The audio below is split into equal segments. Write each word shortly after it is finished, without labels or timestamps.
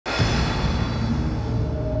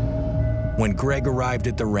When Greg arrived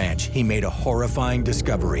at the ranch, he made a horrifying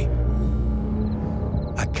discovery.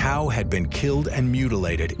 A cow had been killed and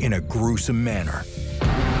mutilated in a gruesome manner.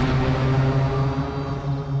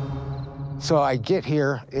 So I get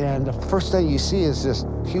here, and the first thing you see is this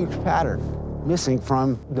huge pattern missing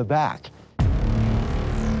from the back.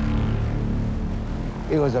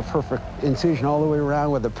 It was a perfect incision all the way around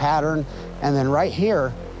with a pattern, and then right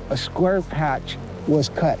here, a square patch was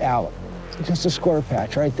cut out. Just a square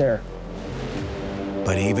patch right there.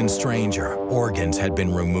 But even stranger, organs had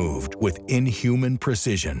been removed with inhuman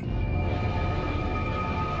precision.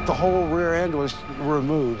 The whole rear end was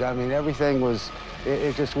removed. I mean, everything was,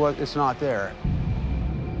 it just was, it's not there.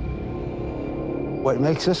 What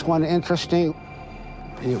makes this one interesting,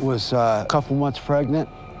 it was a couple months pregnant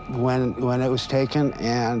when it was taken,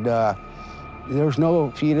 and there was no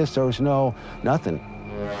fetus, there was no nothing.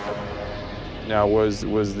 Now,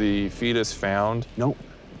 was the fetus found? Nope.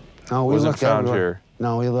 No, we wasn't looked found everywhere. here.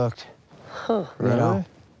 No, we looked. Huh. You know.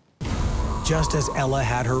 Just as Ella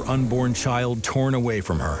had her unborn child torn away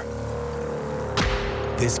from her,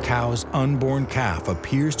 this cow's unborn calf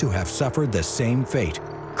appears to have suffered the same fate.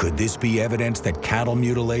 Could this be evidence that cattle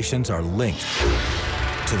mutilations are linked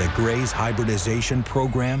to the Gray's hybridization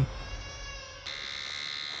program?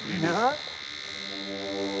 Yeah.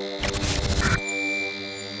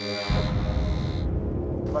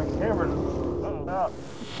 My camera's out.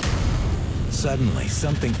 Suddenly,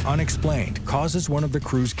 something unexplained causes one of the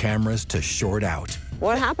crew's cameras to short out.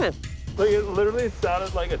 What happened? Like, it literally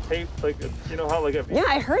sounded like a tape, like, you know how, like, a... Yeah,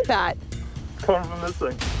 I heard that. Coming from this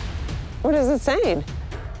thing. What is it saying?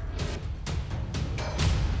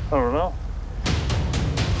 I don't know.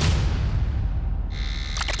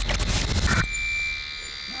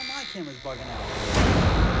 Now my camera's bugging out.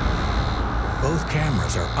 Both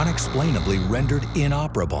cameras are unexplainably rendered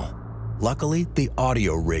inoperable. Luckily, the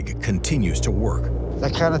audio rig continues to work.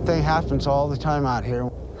 That kind of thing happens all the time out here.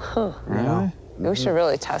 Huh. You know? We should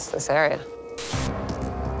really test this area.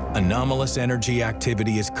 Anomalous energy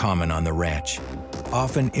activity is common on the ranch,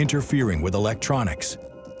 often interfering with electronics.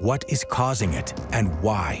 What is causing it and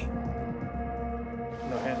why?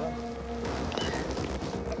 No hands on?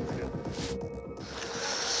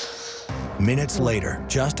 Minutes later,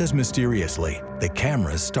 just as mysteriously, the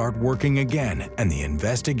cameras start working again and the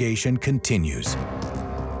investigation continues.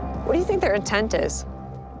 What do you think their intent is?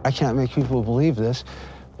 I can't make people believe this,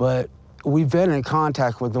 but we've been in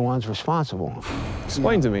contact with the ones responsible.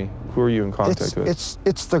 Explain to me, who are you in contact with?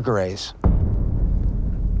 It's the Grays.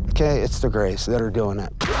 Okay, it's the Grays that are doing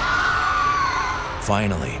it.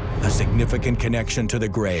 Finally, a significant connection to the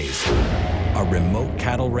Grays. A remote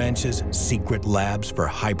cattle ranch's secret labs for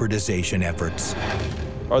hybridization efforts.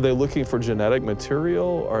 Are they looking for genetic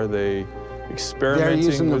material? Are they experimenting?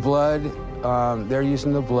 They're using with... the blood. They're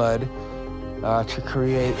using the blood to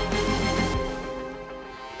create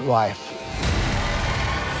life.